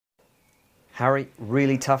Harry,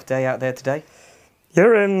 really tough day out there today?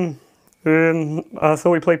 Yeah, I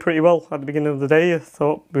thought we played pretty well at the beginning of the day. I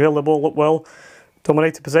thought we held the ball up well,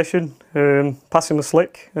 dominated possession, passing was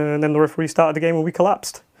slick, and then the referee started the game and we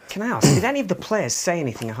collapsed. Can I ask, did any of the players say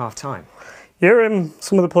anything at half-time? Yeah,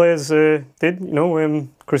 some of the players did. You know,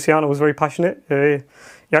 Cristiano was very passionate.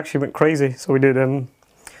 He actually went crazy. So we did.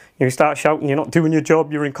 You start shouting, "You're not doing your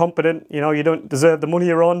job. You're incompetent. You know, you don't deserve the money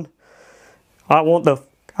you're on. I want the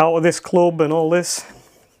out of this club and all this."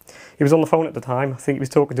 He was on the phone at the time. I think he was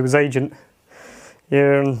talking to his agent.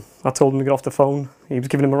 Yeah, and I told him to get off the phone. He was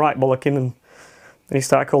giving him a right bollocking, and then he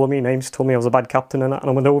started calling me names. Told me I was a bad captain and that.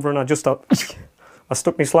 And I went over and I stuck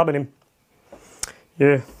me slabbing him.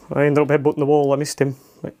 Yeah, I ended up headbutting the wall. I missed him.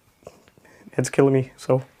 Head's killing me.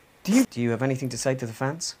 So. Do you have anything to say to the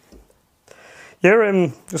fans? Yeah,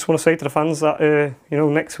 just want to say to the fans that you know,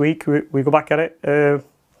 next week we go back at it.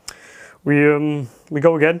 We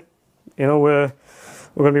go again. You know, we're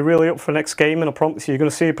going to be really up for the next game, and I promise you're going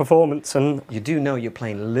to see a performance. And you do know you're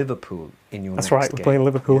playing Liverpool in your next game. That's right, we're playing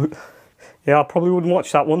Liverpool. Yeah, I probably wouldn't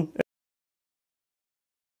watch that one.